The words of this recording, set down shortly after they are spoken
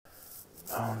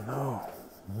Oh no.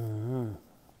 Mm-hmm.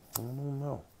 I don't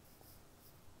know.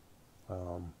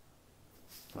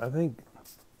 I think.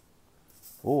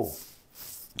 Oh,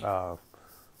 uh,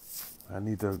 I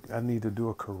need to do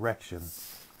a correction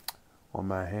on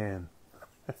my hand.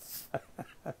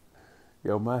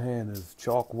 Yo, my hand is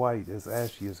chalk white. It's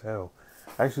ashy as hell.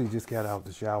 I actually just got out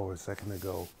the shower a second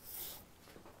ago.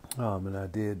 And I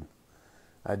did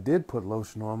put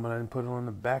lotion on, but I didn't put it on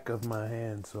the back of my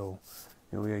hand. So,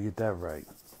 we gotta get that right.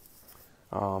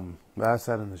 I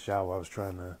sat in the shower. I was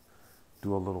trying to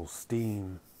do a little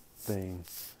steam thing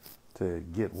to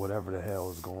get whatever the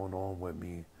hell is going on with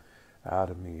me out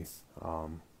of me.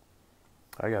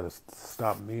 I got to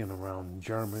stop being around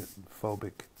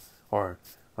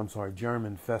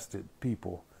German-infested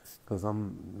people, because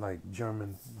I'm like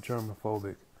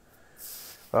Germophobic.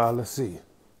 Let's see.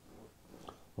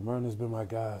 Laverne has been my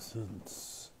guy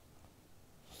since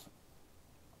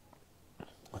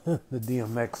the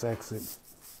DMX exit.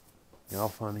 Y'all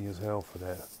funny as hell for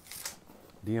that.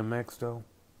 DMX though,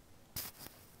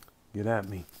 get at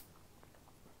me.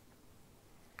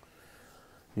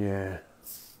 Yeah.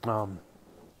 I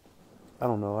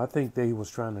don't know. I think they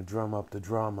was trying to drum up the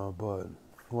drama, but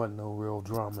wasn't no real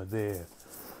drama there.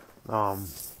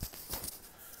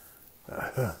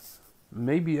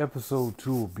 Maybe episode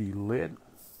 2 will be lit.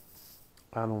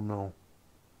 I don't know.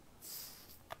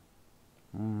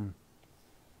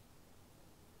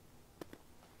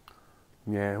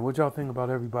 Yeah, what y'all think about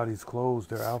everybody's clothes,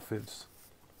 their outfits?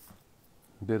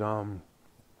 Did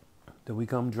we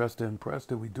come dressed to impress?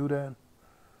 Did we do that?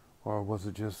 Or was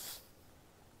it just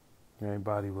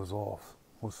everybody was off?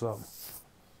 What's up?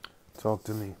 Talk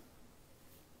to me.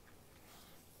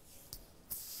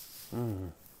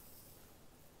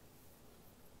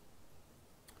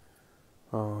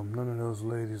 None of those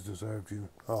ladies deserved you.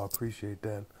 Oh, I appreciate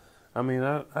that. I mean,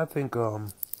 I think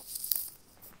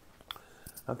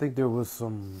there was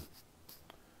some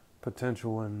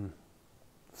potential in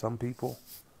some people.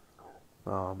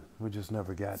 We just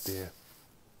never got there.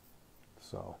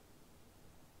 So,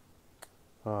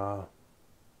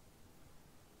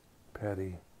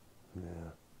 petty,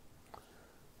 yeah.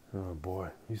 Oh boy,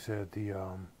 you said the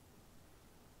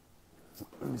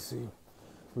let me see.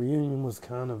 Reunion was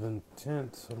kind of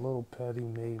intense. A little petty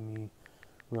made me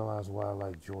realize why I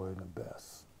like Joy the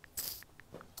best.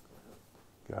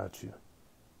 Got you.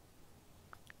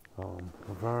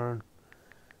 Laverne,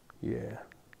 yeah.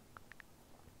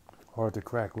 Hard to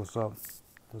crack. What's up?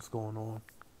 What's going on?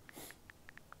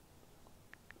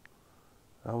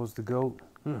 I was the GOAT.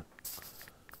 Damn,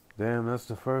 that's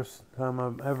the first time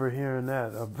I'm ever hearing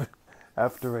that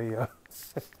after a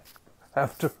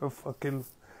after a fucking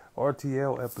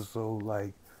RTL episode.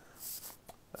 Like,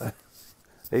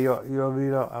 hey,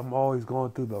 I'm always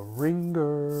going through the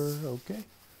ringer. Okay,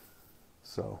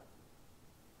 so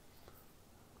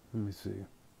let me see.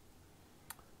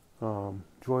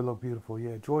 Joy looked beautiful.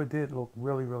 Yeah, Joy did look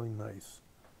really, really nice.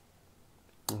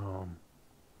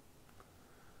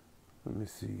 Let me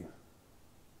see.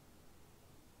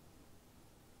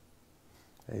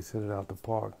 Ace hit it out the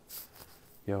park.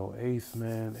 Yo, Ace,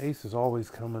 man. Ace is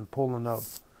always pulling up,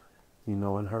 in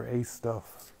her Ace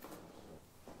stuff.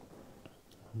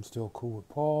 I'm still cool with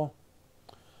Paul.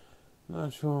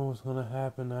 Not sure what's going to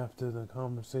happen after the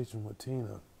conversation with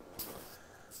Tina.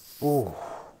 Oh,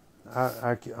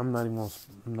 I'm not even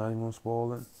gonna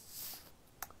spoil it.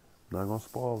 I'm not gonna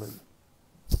spoil it.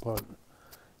 But,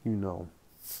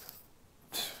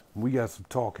 we got some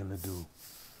talking to do.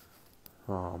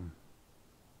 I'm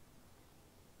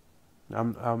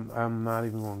not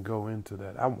even gonna go into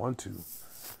that. I want to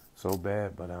so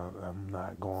bad, but I'm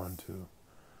not going to.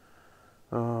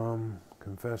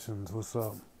 Confessions, what's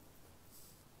up?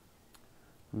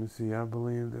 Let me see. I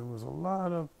believe there was a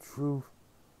lot of truth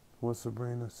what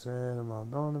Sabrina said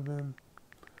about Donovan.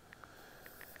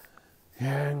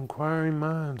 Yeah, inquiring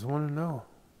minds want to know.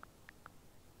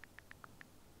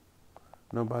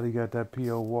 Nobody got that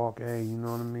PO walk. Hey, you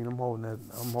know what I mean? I'm holding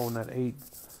that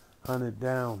 800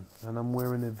 down, and I'm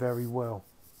wearing it very well.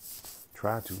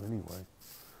 Try to anyway.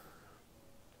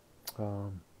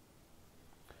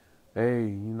 Hey,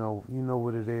 you know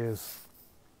what it is.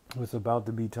 It's about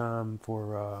to be time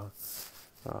for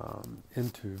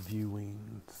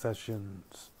interviewing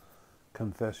sessions,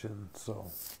 confessions. So,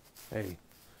 hey,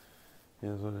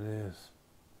 here's what it is.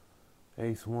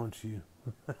 Ace wants you.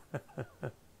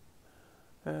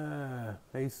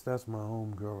 Ace, that's my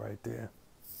homegirl right there.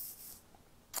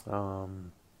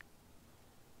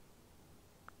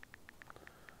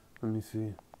 Let me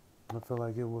see. I feel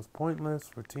like it was pointless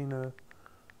for Tina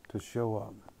to show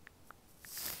up.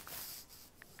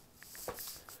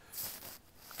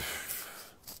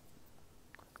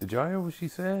 Did y'all hear what she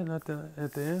said at the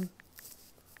end?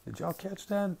 Did y'all catch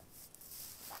that?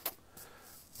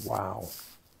 Wow.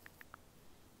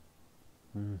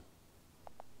 I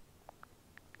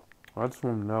just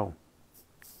want to know,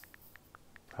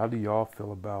 how do y'all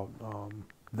feel about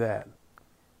that?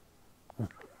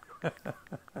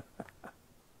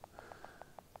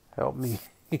 Help me,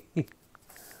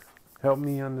 help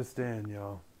me understand,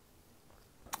 y'all.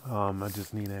 I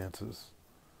just need answers.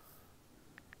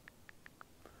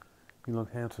 You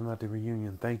look handsome at the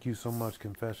reunion. Thank you so much,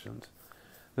 Confessions.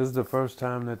 This is the first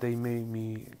time that they made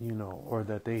me, or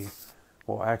that they,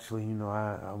 well, actually,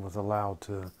 I was allowed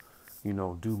to,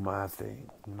 do my thing.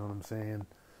 You know what I'm saying?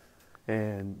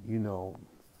 And,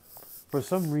 for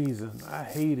some reason, I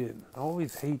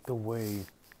always hate the way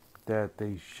that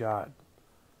they shot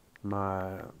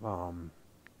my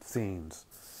scenes.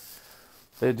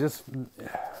 It's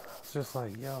just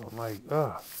like, yo, like,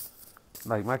 ugh.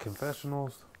 Like my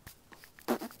confessionals,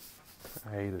 I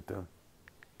hated them.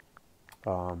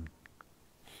 Um,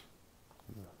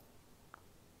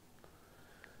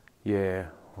 yeah,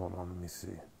 hold on, let me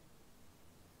see.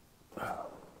 Let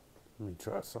me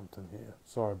try something here.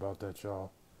 Sorry about that,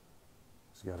 y'all.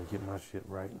 Just gotta get my shit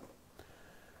right.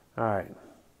 Alright.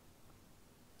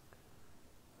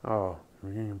 Oh,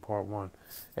 reunion part 1.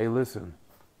 Hey, listen.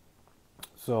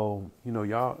 So,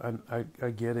 y'all,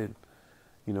 I get it.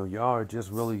 Y'all are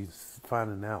just really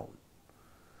finding out.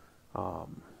 Y'all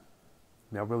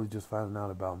really just finding out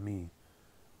about me.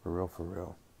 For real, for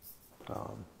real.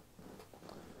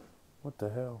 What the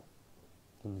hell?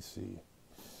 Let me see.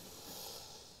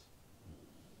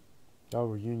 Y'all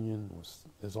reunion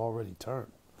is already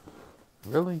turned.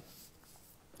 Really?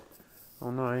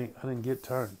 Oh no, I didn't get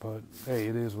turned, but hey,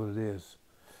 it is what it is.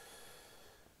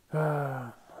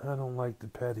 I don't like the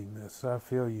pettiness. I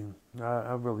feel you.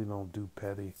 I really don't do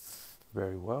petty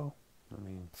very well. I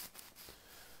mean,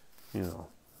 it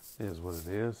is what it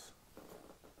is.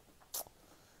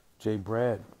 Jay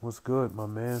Brad, what's good, my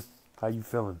man? How you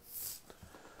feeling?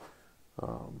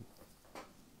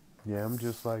 Yeah, I'm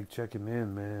just like checking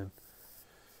in, man,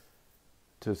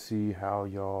 to see how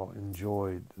y'all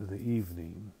enjoyed the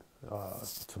evening.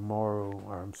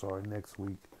 Next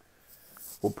week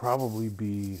will probably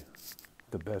be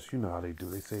the best. You know how they do.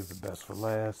 They save the best for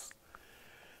last.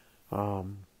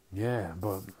 Yeah,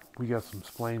 but we got some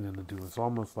explaining to do. It's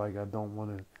almost like I don't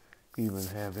want to even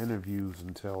have interviews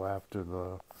until after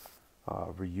the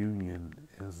reunion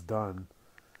is done.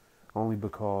 Only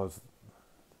because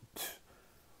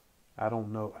I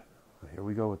don't know. Here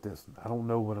we go with this. I don't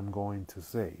know what I'm going to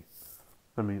say.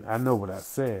 I mean, I know what I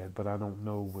said, but I don't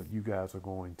know what you guys are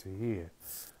going to hear.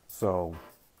 So,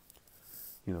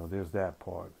 there's that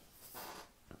part.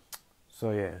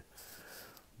 So, yeah.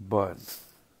 But,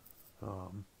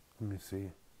 let me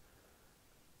see.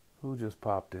 Who just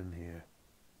popped in here?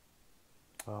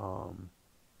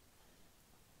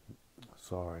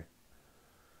 Sorry.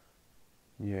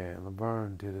 Yeah,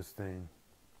 Laverne did his thing.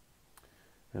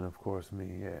 And, of course,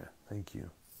 me. Yeah, thank you.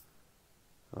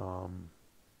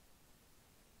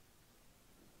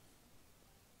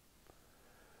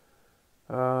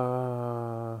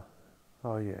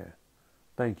 Oh, yeah.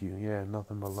 Thank you. Yeah,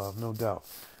 nothing but love, no doubt.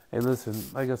 Hey, listen,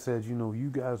 like I said, you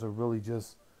guys are really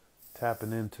just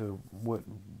tapping into what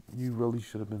you really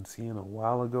should have been seeing a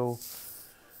while ago.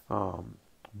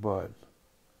 But,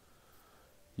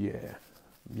 yeah,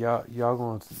 y'all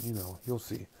going to, you'll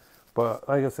see. But,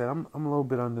 like I said, I'm a little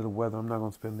bit under the weather. I'm not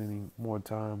going to spend any more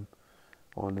time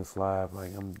on this live.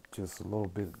 Like, I'm just a little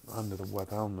bit under the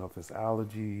weather. I don't know if it's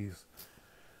allergies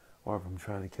or if I'm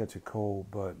trying to catch a cold,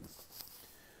 but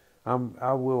I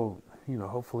will,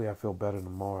 hopefully I feel better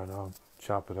tomorrow and I'll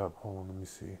chop it up. Hold on, let me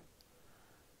see.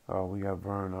 We got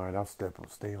Vern. All right, I'll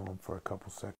stay on for a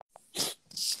couple seconds.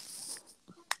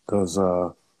 Because,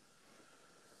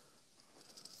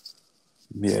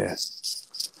 yeah.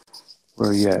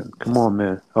 Where you at? Come on,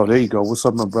 man. Oh, there you go. What's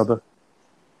up, my brother?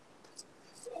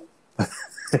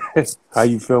 How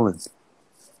you feeling?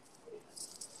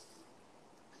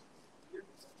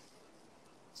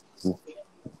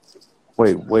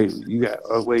 Wait. You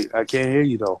got? Wait. I can't hear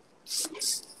you though.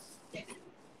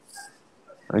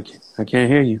 I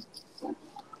can't hear you.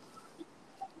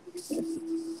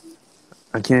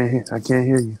 I can't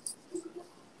hear you.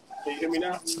 Can you hear me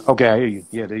now? Okay, I hear you.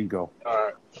 Yeah, there you go. All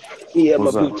right. Yeah, my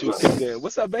What's up? Bluetooth is dead.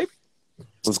 What's up, baby?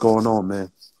 What's going on, man?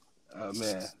 Oh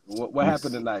man, what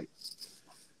happened tonight?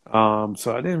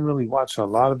 So I didn't really watch a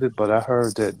lot of it, but I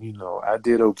heard that I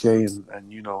did okay,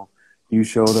 and you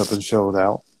showed up and showed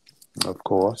out, of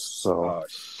course. So Oh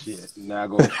shit! Now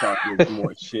go start with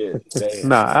more shit. Damn.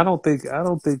 nah, I don't think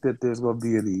that there's gonna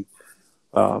be any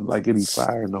like any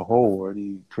fire in the hole or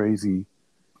any crazy,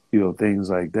 things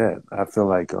like that. I feel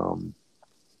like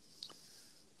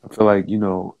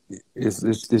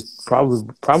it's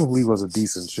probably was a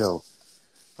decent show.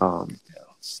 Um,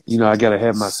 I got to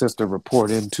have my sister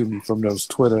report into me from those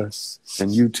Twitter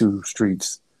and YouTube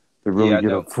streets to really Yeah, I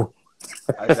get know. a full,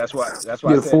 That's why I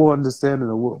get a said full understanding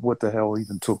of what the hell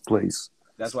even took place.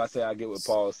 that's why I say I get with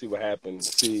Paul, see what happened,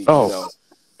 see, Oh,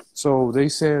 so they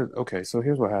said, okay, so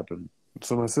here's what happened.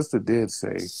 So my sister did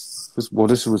say, this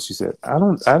is what she said. I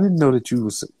didn't know that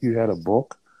you had a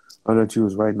book or that you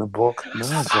was writing a book. And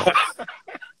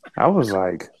I was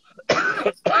like,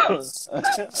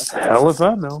 hell if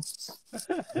I know.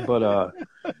 But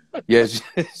yeah,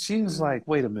 she was like,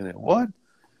 wait a minute, what?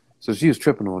 So she was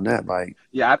tripping on that, like,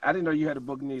 Yeah, I didn't know you had a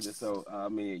book neither. So I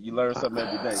mean, you learn something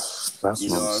every day. that's You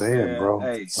what know I'm what I'm saying, saying? bro.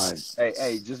 Hey,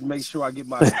 Like, just make sure I get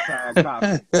my signed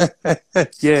copy.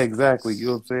 yeah, exactly. You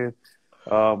know what I'm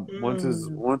saying?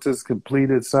 Once it's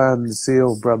completed, signed and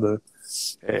sealed, brother.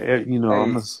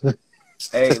 I'm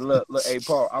Hey, a, look, hey,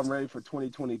 Paul, I'm ready for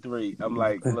 2023. I'm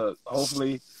like, look,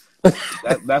 hopefully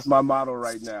that's my motto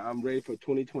right now. I'm ready for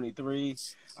 2023.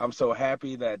 I'm so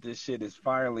happy that this shit is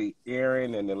finally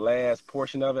airing and the last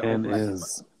portion of it. and Hopefully, I get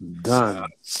is Uh,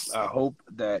 done. I hope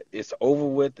that it's over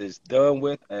with, it's done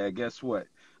with, and guess what?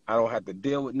 I don't have to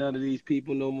deal with none of these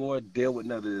people no more, deal with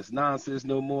none of this nonsense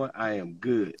no more. I am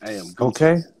good. I am Gucci.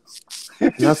 Okay,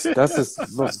 that's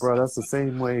just look, bro. That's the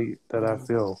same way that I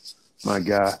feel, my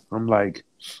guy. I'm like,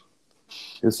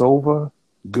 it's over.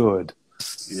 Good.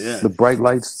 The Yes. bright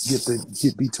lights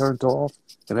get be turned off,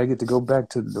 and I get to go back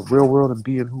to the real world and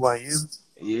being who I am.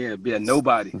 Yeah, be a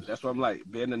nobody. That's what I'm like.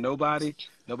 Being a nobody,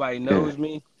 nobody Yeah, knows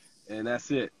me, and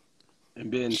that's it. And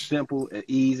being simple and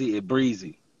easy and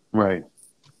breezy. right.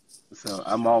 So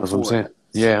I'm all That's what I'm for it. saying.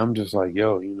 Yeah, I'm just like,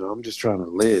 yo, I'm just trying to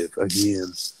live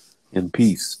again in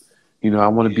peace. I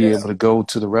want to be Yeah. able to go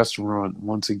to the restaurant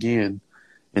once again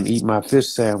and eat my fish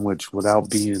sandwich without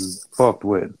being fucked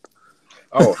with.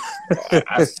 Oh,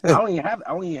 I don't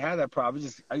even have that problem.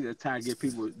 I just tired of get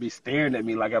people be staring at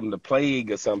me like I'm the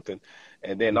plague or something.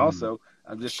 And then Mm, also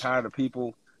I'm just tired of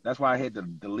people. That's why I had to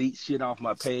delete shit off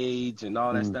my page and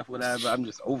all that mm. stuff, whatever. I'm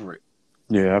just over it.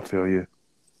 Yeah, I feel you.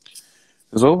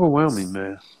 It's overwhelming,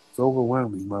 man. It's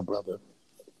overwhelming, my brother.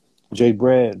 Jay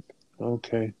Brad.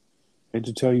 Okay. Hate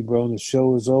to tell you, bro, the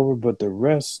show is over, but the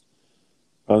rest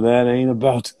of that ain't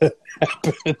about to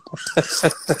happen.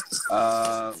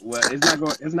 Well, it's not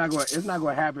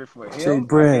going to happen for Jay him, I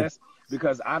Brad. guess,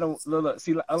 because I don't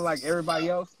see. Unlike everybody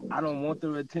else, I don't want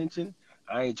the attention.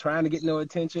 I ain't trying to get no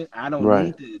attention. I don't Right.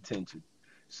 need the attention,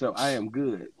 so I am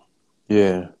good.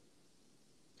 Yeah.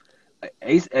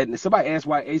 Ace, and somebody asked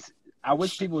why Ace. I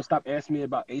wish people would stop asking me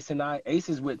about Ace and I. Ace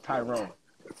is with Tyrone,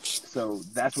 so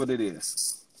that's what it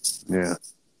is. Yeah.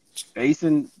 Ace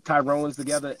and Tyrone's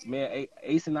together, man.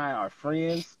 Ace and I are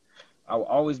friends. I will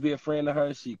always be a friend of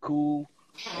her. She cool,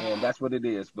 and that's what it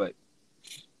is. But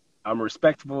I'm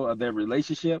respectful of their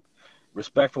relationship,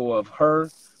 respectful of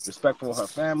her, respectful of her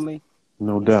family,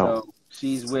 No and doubt. so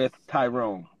she's with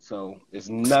Tyrone. So it's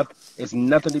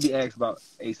nothing to be asked about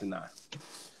Ace and I.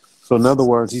 So in other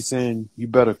words, he's saying you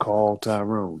better call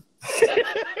Tyrone.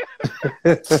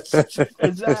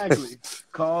 Exactly.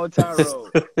 Call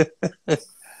Tyrone.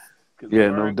 Because Yeah,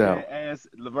 no Laverne doubt. can't ask.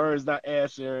 Laverne's not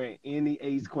answering any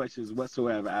Ace questions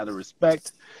whatsoever, out of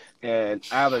respect and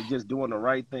out of just doing the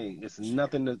right thing. It's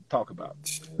nothing to talk about.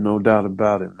 No doubt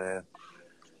about it, man.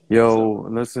 So Yo,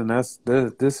 listen,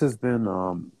 this has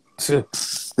been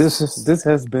this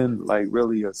has been like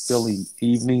really a silly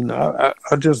evening. I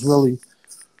just really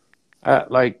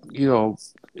like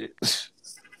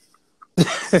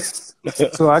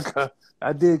so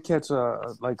I did catch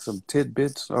like some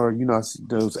tidbits or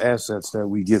those assets that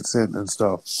we get sent and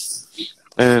stuff,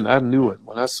 and I knew it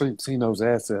when I seen those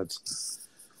assets.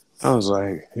 I was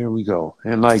like, here we go,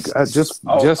 and like I oh, just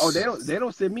they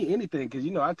don't send me anything because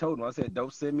I told them, I said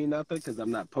don't send me nothing because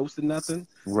I'm not posting nothing,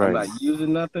 I'm right, not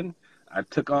using nothing. I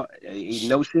took off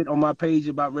no shit on my page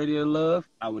about Radio Love.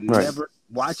 I would right. never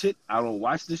watch it. I don't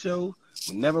watch the show.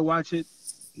 Would never watch it.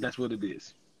 That's what it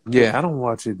is. Yeah, I don't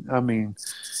watch it. I mean,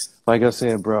 like I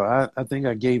said, bro, I think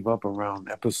I gave up around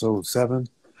episode 7.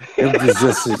 It was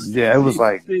just, yeah, it was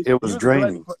like, See, it was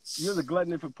draining. you're the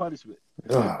glutton for punishment.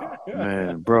 Oh,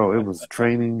 man, bro, it was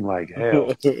draining like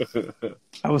hell.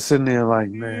 I was sitting there like,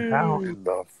 man, how in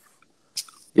the.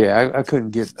 Yeah, I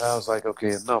couldn't get, I was like,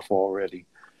 okay, enough already.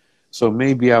 So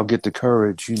maybe I'll get the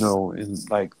courage, in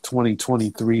like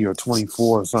 2023 or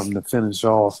 24 or something to finish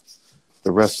off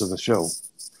the rest of the show,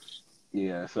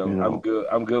 Yeah, you so I'm know. good.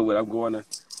 I'm good with. I'm going to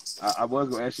I was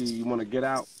gonna ask you, you want to get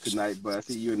out tonight, but I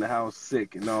see you in the house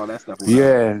sick and all that stuff or whatever.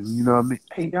 Yeah, you know what I mean?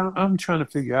 Hey, I'm trying to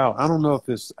figure out. I don't know if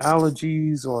it's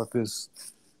allergies or if it's,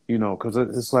 because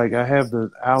it's like I have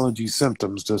the allergy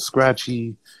symptoms, the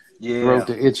scratchy throat, Yeah,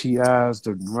 the itchy eyes,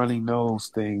 the runny nose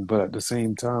thing. But at the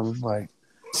same time, I'm like,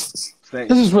 same,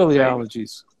 this is really same,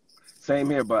 allergies. same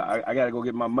here. But I gotta go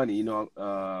get my money. Oh,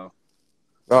 I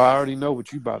already know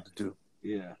what you about to do.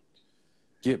 Yeah.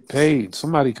 Get paid.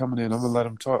 Somebody coming in. I'm gonna let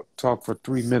them talk for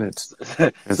 3 minutes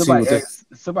and see what they.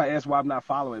 Somebody asked why I'm not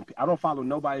following. I don't follow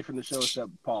nobody from the show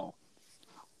except Paul.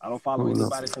 I don't follow Hold up.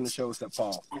 anybody from the show except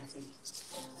Paul.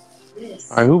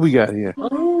 All right, who we got here?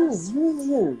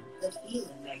 Oh,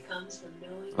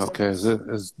 Okay, is that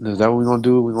what we're gonna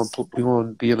do? We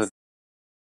gonna be in a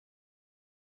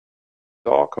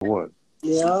dark or what?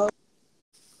 yeah.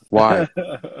 Why?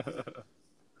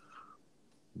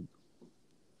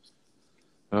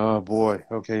 Oh boy.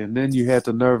 Okay, and then you had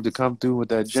the nerve to come through with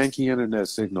that janky internet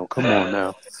signal. Come on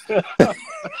now.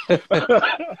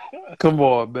 Come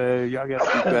on, man. Y'all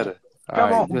gotta be better. All Come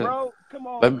right. on, bro. Come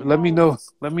on. Let me know.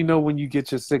 Let me know when you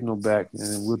get your signal back,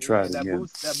 and we'll try Yeah, it again.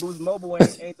 that Boost Mobile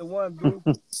ain't the one, boo.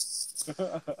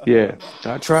 Yeah,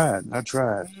 I tried.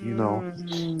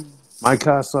 My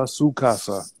casa, su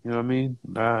casa. You know what I mean?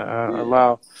 I Yeah.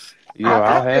 allow.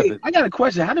 I'll have Hey, it. I got a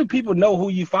question. How do people know who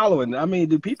you following? I mean,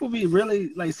 do people be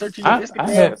really like searching your I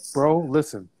Instagram? have, bro.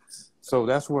 Listen. So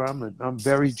that's where I'm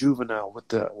very juvenile with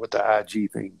the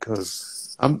IG thing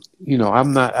because I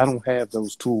don't have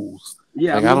those tools.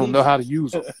 Yeah, Like I me don't know neither. how to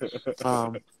use them.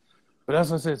 But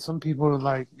as I said, some people are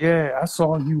like, yeah, I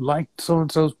saw you like so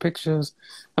and so's pictures,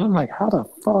 and I'm like, how the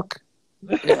fuck?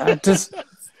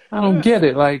 I don't get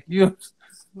it. Like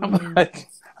I'm like,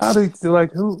 how do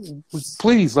like who?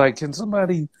 Please, like, can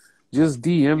somebody just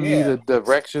DM me Yeah. the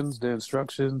directions, the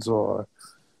instructions, or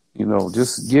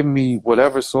just give me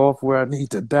whatever software I need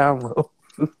to download.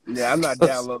 Yeah, I'm not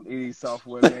downloading any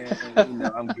software, man.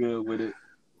 I'm good with it.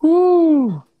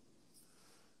 Woo!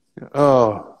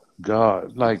 Oh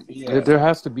God! Like Yeah. there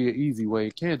has to be an easy way.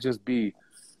 It can't just be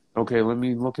okay. Let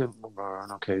me look at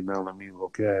LeBron. Okay, now let me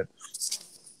look at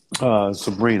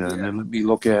Sabrina, and Yeah. then let me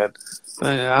look at.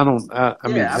 I don't. I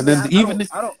mean, Yeah. I and mean, then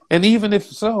I don't. even if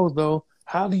so, though,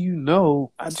 how do you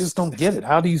know? I just don't get it.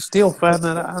 How do you still find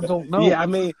that? I don't know. Yeah, I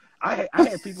mean, I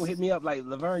had people hit me up like,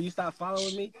 Laverne, you stop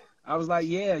following me. I was like,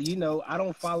 yeah, I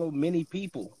don't follow many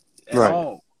people at Right.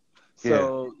 all. Yeah.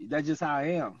 So that's just how I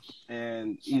am.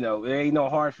 And, there ain't no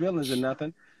hard feelings or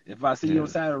nothing. If I see you on Yeah.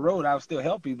 the side of the road, I'll still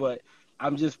help you. But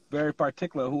I'm just very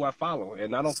particular who I follow.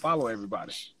 And I don't follow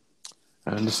everybody.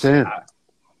 I understand.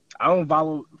 I don't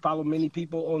follow many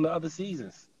people on the other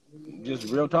seasons. Just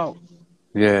real talk.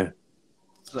 Yeah.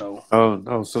 So,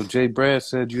 Oh. So Jay Brad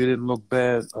said you didn't look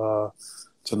bad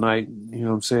tonight. You know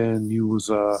what I'm saying? You was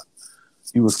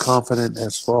confident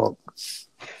as fuck.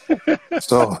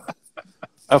 So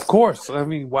of course, I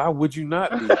mean, why would you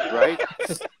not be, right?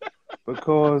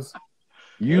 Because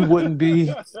you wouldn't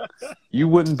be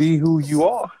who you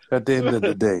are at the end of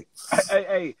the day.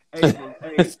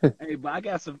 but I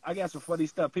got some funny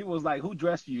stuff. People was like, "Who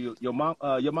dressed you? Your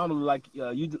mama look like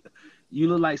you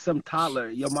look like some toddler.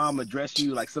 Your mama dressed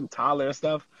you like some toddler and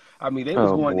stuff." I mean, they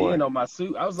was Oh going boy. in on my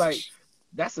suit. I was like,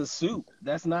 "That's a suit.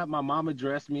 That's not my mama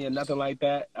dressed me and nothing like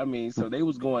that." I mean, so they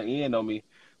was going in on me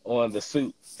on the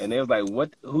suit, and they was like,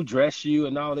 "What? Who dressed you?"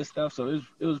 and all this stuff. So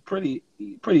it was pretty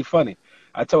funny.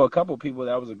 I told a couple people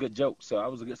that was a good joke, so I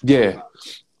was a good sport Yeah. with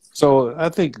it. So I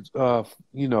think I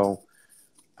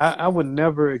would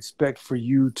never expect for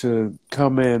you to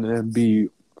come in and be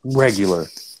regular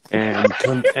and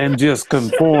just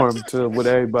conform to what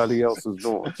everybody else is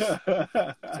doing.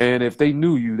 And if they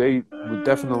knew you, they would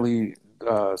definitely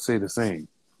say the same.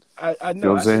 I You know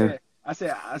know. what I'm saying? I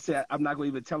said, I'm not gonna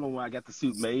even tell them where I got the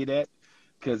suit made at,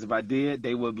 because if I did,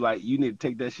 they would be like, you need to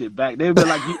take that shit back. They'd be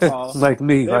like, you, Paul. Like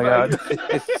me, They'd be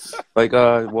like,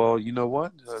 well, you know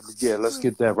what? Yeah, let's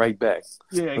get that right back.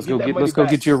 yeah, get that money Let's go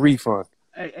back. get your refund.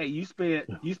 Hey, you spent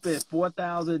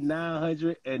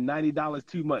 $4,990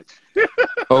 too much.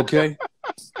 Okay.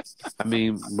 I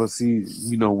mean, but see,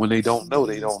 when they don't know,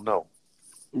 they don't know.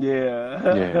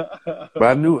 Yeah. Yeah. But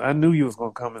I knew you was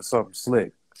gonna come in something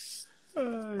slick.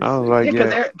 I was like,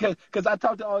 yeah. Yeah, because I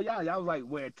talked to all y'all. Y'all was like,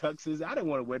 wear tuxes. I didn't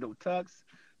want to wear no tux.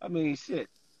 I mean, shit.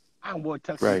 I wore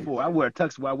tux Right. before. I wore a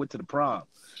tux when I went to the prom.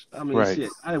 I mean, Right.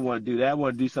 shit. I didn't want to do that. I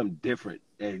want to do something different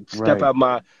and step Right. out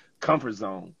my comfort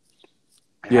zone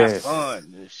and have Yeah.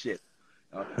 fun and shit.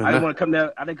 I And didn't want to come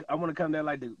there. I want to come there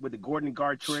like with the Gordon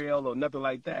Gartrell or nothing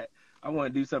like that. I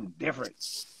want to do something different.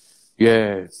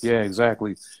 yeah,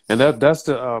 exactly. And that's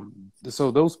the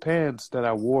so those pants that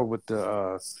I wore with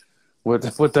the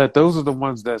With that, those are the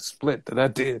ones that split that I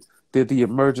did the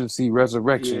emergency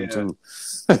resurrection Yeah. to.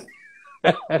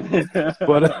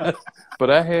 but but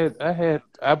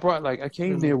I brought like I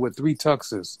came there with 3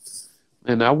 tuxes,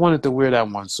 and I wanted to wear that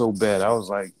one so bad. I was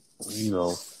like, you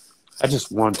know, I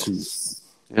just want to,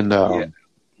 and Yeah.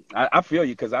 I feel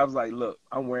you because I was like, look,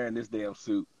 I'm wearing this damn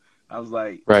suit. I was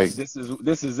like, right. this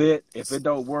is it. If it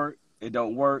don't work, it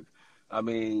don't work. I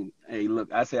mean, hey,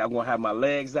 look, I said I'm gonna have my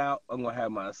legs out. I'm gonna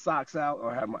have my socks out,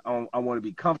 or have my. I want to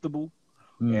be comfortable,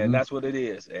 and Hmm. that's what it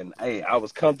is. And hey, I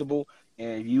was comfortable.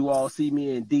 And you all see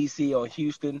me in DC or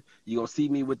Houston, you gonna see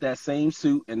me with that same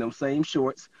suit and them same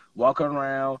shorts, walking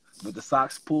around with the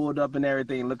socks pulled up and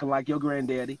everything, looking like your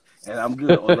granddaddy, and I'm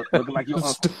good, or looking like your You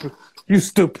uncle. stupid. You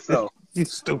stupid. So You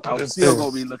stupid I'm as still hell.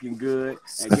 gonna be looking good.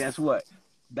 And guess what?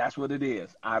 That's what it is.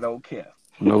 I don't care.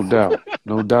 No doubt.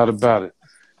 No doubt about it.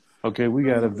 Okay, we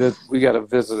got a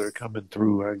visitor coming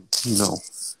through. You know,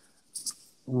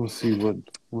 we'll see what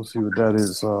that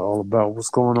is all about. What's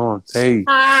going on? Hey,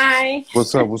 Hi.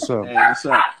 what's up? What's up? Hey, what's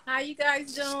up? How you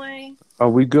guys doing? Are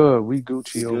we good? We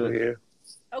Gucci We over good. here.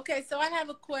 Okay, so I have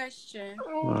a question.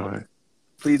 All right.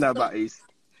 Please not So, about Ace.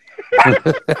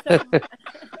 so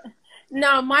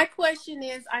no, my question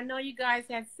is, I know you guys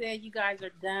have said you guys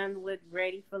are done with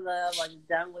Ready for Love, or you're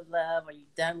done with love, or you're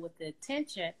done with the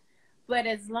attention. But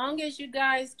as long as you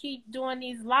guys keep doing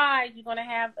these lives, you're gonna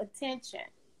have attention.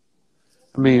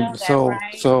 I You mean, know that,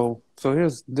 right? so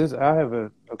here's this. I have a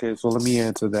okay. So let me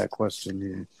answer that question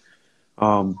here.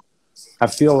 Um, I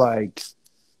feel like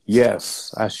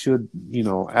yes, I should. You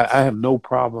know, I have no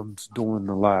problems doing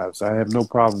the lives. I have no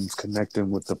problems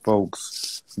connecting with the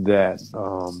folks that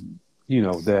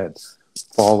that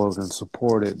followed and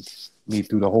supported me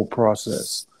through the whole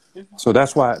process. Mhm. So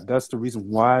that's the reason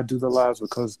why I do the lives,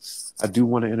 because I do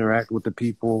want to interact with the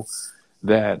people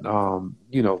that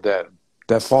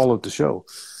that followed the show.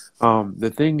 The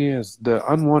thing is, the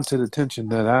unwanted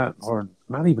attention or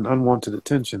not even unwanted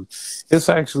attention, it's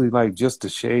actually like just the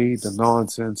shade, the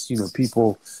nonsense,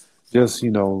 people just,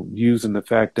 using the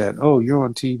fact that, oh, you're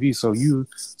on TV, so you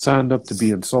signed up to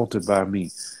be insulted by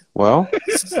me. Well,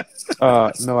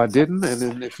 no, I didn't. And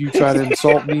then if you try to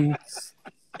insult me,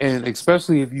 and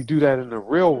especially if you do that in the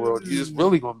real world, it's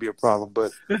really going to be a problem.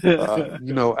 But,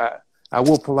 I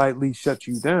will politely shut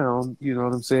you down, you know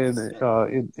what I'm saying,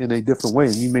 in a different way.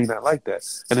 And you may not like that.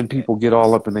 And then people get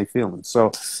all up in their feelings. So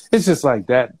it's just like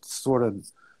that sort of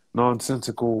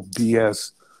nonsensical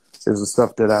BS is the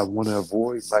stuff that I want to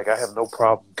avoid. Like, I have no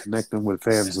problem connecting with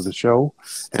fans of the show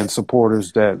and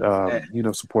supporters that,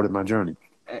 supported my journey.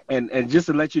 And just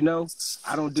to let you know,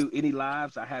 I don't do any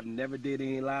lives. I have never did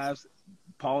any lives.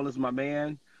 Paul is my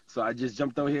man. So I just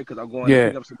jumped over here because I'm going to Yeah,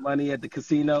 pick up some money at the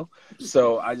casino.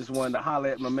 So I just wanted to holler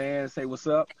at my man and say what's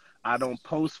up. I don't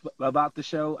post about the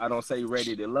show. I don't say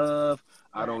Ready to Love.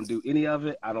 I Right. don't do any of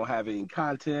it. I don't have any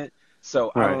content.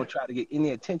 So I right, don't try to get any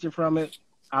attention from it.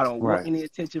 I don't want right, any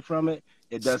attention from it.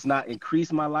 It does not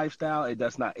increase my lifestyle. It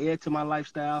does not add to my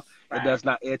lifestyle. It Right. does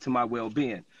not add to my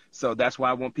well-being. So that's why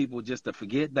I want people just to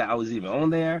forget that I was even on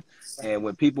there. And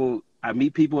when I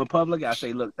meet people in public, I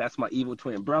say, look, that's my evil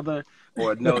twin brother,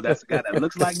 or no, that's the guy that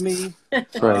looks like me.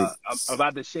 right. I'm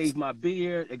about to shave my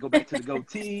beard and go back to the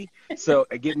goatee. So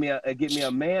get me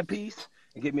a man piece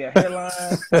and get me a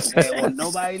hairline. And well,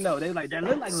 nobody know. They like, that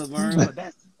look like Laverne,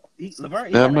 but Laverne,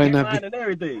 he That got a might not be hairline and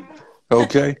everything.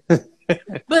 okay.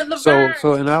 But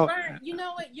So and I Laverne, you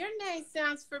know what? Your name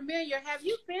sounds familiar. Have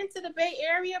you been to the Bay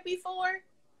Area before?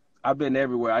 I've been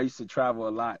everywhere. I used to travel a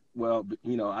lot. Well,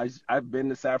 I've been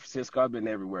to San Francisco. I've been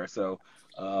everywhere. So,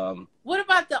 What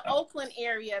about the Oakland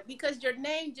area? Because your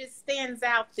name just stands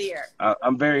out there.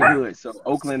 I'm very hood. So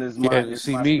Oakland is my yeah, is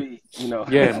see my me. speed.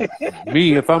 Yeah,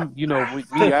 me. If I'm,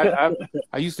 with me,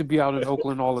 I used to be out in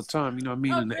Oakland all the time. You know what I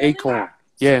mean? Oh, In the really? Acorn.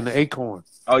 Yeah, in the Acorn.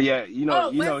 Oh yeah,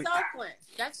 Oh, West Oakland.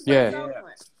 That's West Yeah, yeah.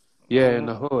 Oakland. yeah, in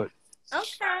the hood.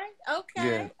 Okay, Yeah,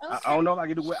 okay, I don't okay. know if I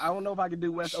can do. I don't know if I can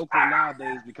do West Oakland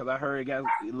nowadays because I heard it got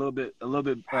a little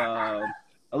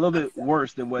bit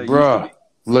worse than what it used to bruh. be.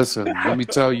 Listen, let me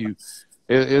tell you,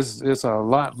 it's a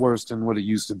lot worse than what it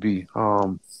used to be.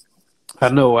 I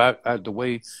know the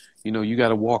way, you got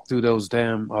to walk through those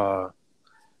damn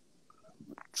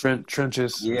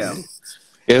trenches. Yeah.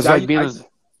 It's So like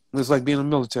it's like being in the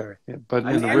military, but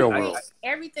I, in the I, real I, world.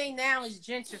 Everything now is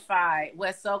gentrified.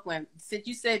 West Oakland. Since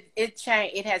you said it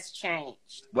changed, it has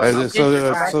changed. well, It's I'm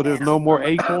gentrified So there's now. no more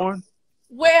Acorn.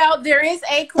 Well, there is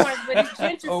Acorns, but it's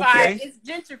gentrified. Okay. It's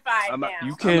gentrified I'm You now.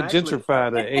 I'm can't actually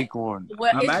gentrify the Acorn.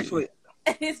 Well, I'm it's actually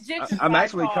it's I'm gentrified,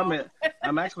 actually Paul. coming.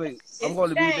 I'm It's going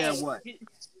to be there. changed. What?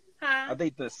 Huh? I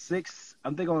think the 6th.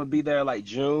 I'm thinking I'm gonna be there like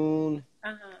June,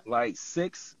 Uh-huh. like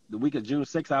 6th, the week of June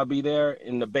 6th. I'll be there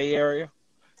in the Bay Area,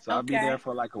 so I'll be there Okay.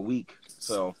 for like a week.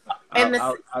 So And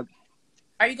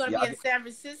are you going to yeah, be in San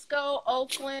Francisco,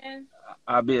 Oakland?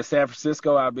 I'll be in San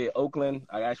Francisco. I'll be in Oakland.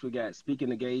 I actually got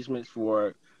speaking engagements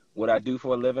for what I do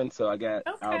for a living, so I'll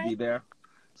Okay. be there.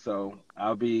 So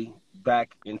I'll be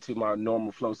back into my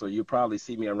normal flow. So you'll probably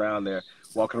see me around there,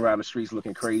 walking around the streets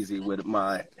looking crazy with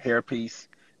my hairpiece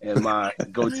and my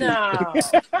goatee. No,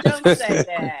 don't say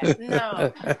that.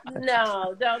 No,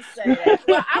 no, don't say that.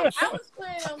 Well, I was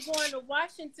planning on going to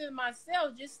Washington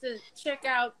myself just to check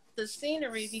out the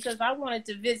scenery because I wanted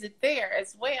to visit there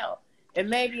as well. And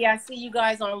maybe I see you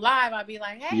guys on live. I'll be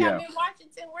like, hey, I'm Yeah, in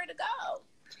Washington. Where to go?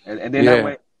 and then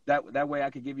Yeah. that way I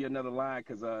could give you another line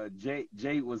because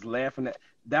Jay was laughing at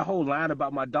that whole line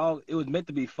about my dog. It was meant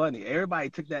to be funny. Everybody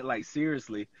took that like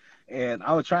seriously, and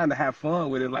I was trying to have fun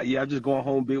with it. Like, yeah, I'm just going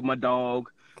home be with my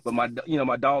dog, but my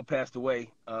dog passed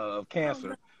away of Oh, no.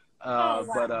 cancer. Oh,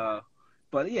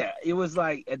 But wow. yeah, it was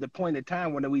like at the point in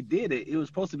time when we did it, it was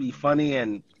supposed to be funny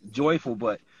and joyful,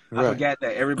 but I Right. forgot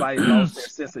that everybody lost their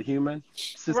sense of humor,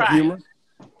 Right,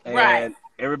 right. and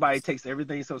everybody takes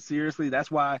everything so seriously.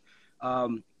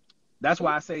 Um, that's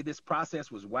why I say this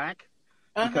process was whack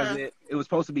because Uh-huh. it was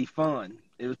supposed to be fun.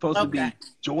 It was supposed to Okay. be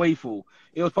joyful.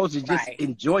 It was supposed to just Right.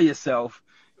 enjoy yourself.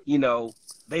 You know,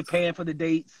 they paying for the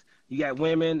dates. You got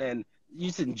women, and you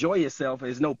just enjoy yourself.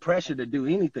 There's no pressure to do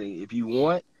anything. If you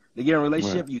want to get in a Right.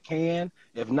 relationship, you can.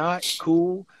 If not,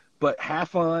 cool. But have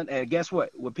fun. And guess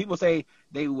what? When people say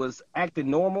they was acting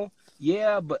normal,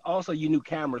 yeah, but also you knew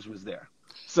cameras was there.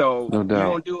 So No you're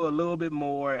doubt. gonna do a little bit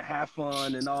more, have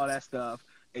fun, and all that stuff.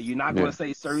 And you're not gonna Yeah.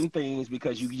 say certain things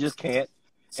because you just can't.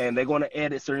 And they're gonna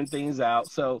edit certain things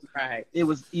out. So Right. it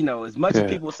was, as much as Yeah.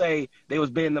 people say they was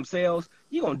being themselves,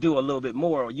 you're gonna do a little bit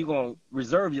more, or you're gonna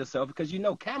reserve yourself because you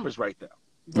know cameras right there.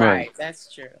 Right. Right.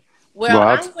 That's true. Well, Well,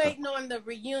 I. I'm waiting on the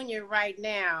reunion right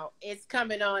now. It's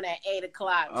coming on at 8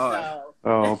 o'clock. Uh, So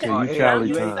Oh, okay. You hey, I'm Cali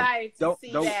you ain't time. excited to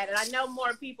see don't. that. And I know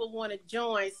more people want to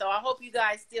join. So I hope you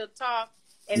guys still talk.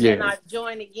 And then Yeah. I'll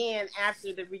join again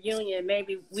after the reunion.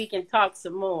 Maybe we can talk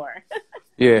some more.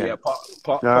 Yeah. Yeah, Paul,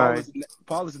 All Paul right. is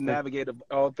Paul is the navigator of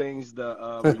all things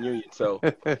the reunion. So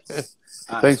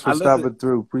Thanks for I listen. stopping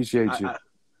through. Appreciate you. I,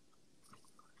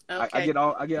 I Okay. get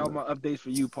all my updates for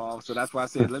you, Paul. So that's why I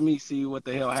said let me see what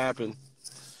the hell happened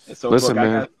and so forth. Listen, I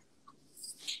man.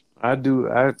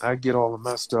 got I get all of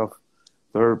my stuff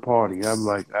third party. I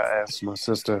asked my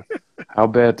sister, how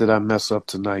bad did I mess up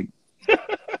tonight?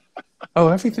 Oh,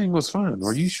 everything was fine.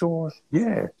 Are you sure?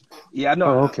 Yeah. yeah I know.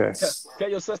 Oh, okay. Tell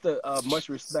your sister much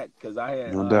respect because I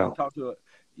had No doubt. talked to her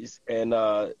and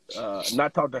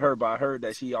not talked to her, but I heard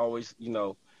that she always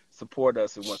support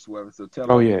us and whatsoever. So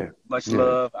tell Oh, her yeah. much Yeah.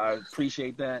 love. I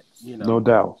appreciate that. No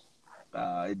doubt.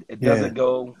 It Yeah. doesn't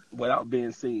go without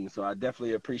being seen. So I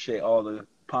definitely appreciate all the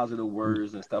positive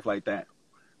words and stuff like that.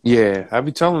 Yeah. I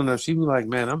be telling her, she be like,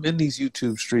 man, I'm in these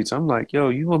YouTube streets. I'm like, yo,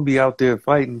 you gonna be out there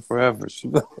fighting forever. She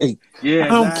be like, Yeah, I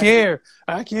don't exactly. care.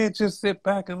 I can't just sit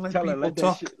back and let Tell her people let that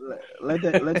talk.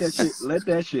 shit let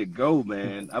that shit go,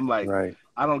 man. I'm like, Right.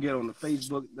 I don't get on the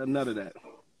Facebook, none of that.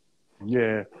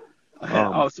 Yeah.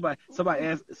 Oh, somebody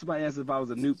asked if I was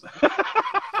a noob.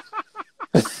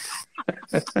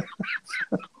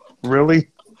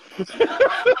 Really?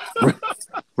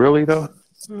 Really though?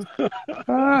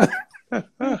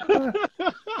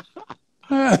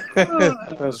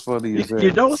 That's funny as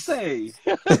You hell. don't say.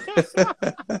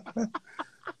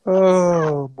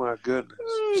 Oh my goodness.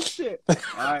 Oh, shit.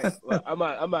 All right. Well, I'm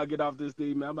about to get off this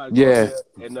thing, man. I'm about to go up Yeah.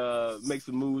 there and make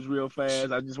some moves real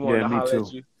fast. I just wanted Yeah, to me holler too.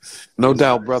 at you No and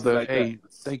doubt, see brother. like that. Hey,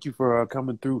 thank you for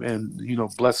coming through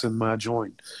and blessing my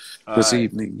joint All this right.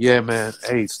 evening. Yeah, man.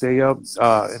 Hey, stay up.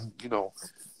 And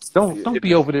don't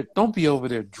be over there. Don't be over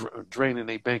there draining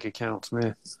their bank accounts,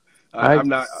 man. I I'm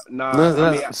not. Nah.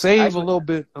 I mean, save a actually, little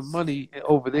bit of money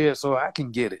over there so I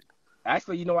can get it. I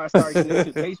started getting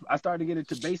into I started to get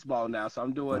into baseball now, so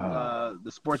I'm doing Oh,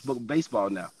 the sports book baseball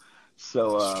now.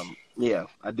 So yeah,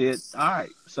 I did. All right.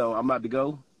 So I'm about to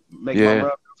go make my yeah,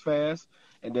 run fast,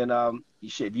 and then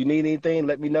if you need anything,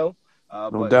 let me know. no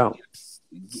But doubt.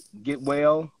 get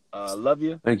well. Love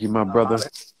you. Thank you, my brother.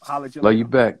 Holler at you Love you later.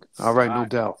 back. All right, All no right.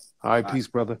 doubt. All right, All right. peace,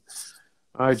 brother.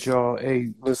 All right, y'all.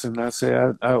 Hey, listen, I say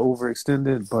I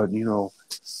overextended, but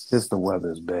it's the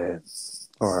weather's bad.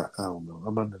 Or I don't know.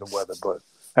 I'm under the weather, but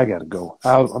I gotta go.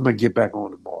 I'm gonna get back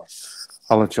on tomorrow.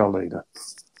 I'll let y'all later.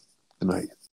 Good night.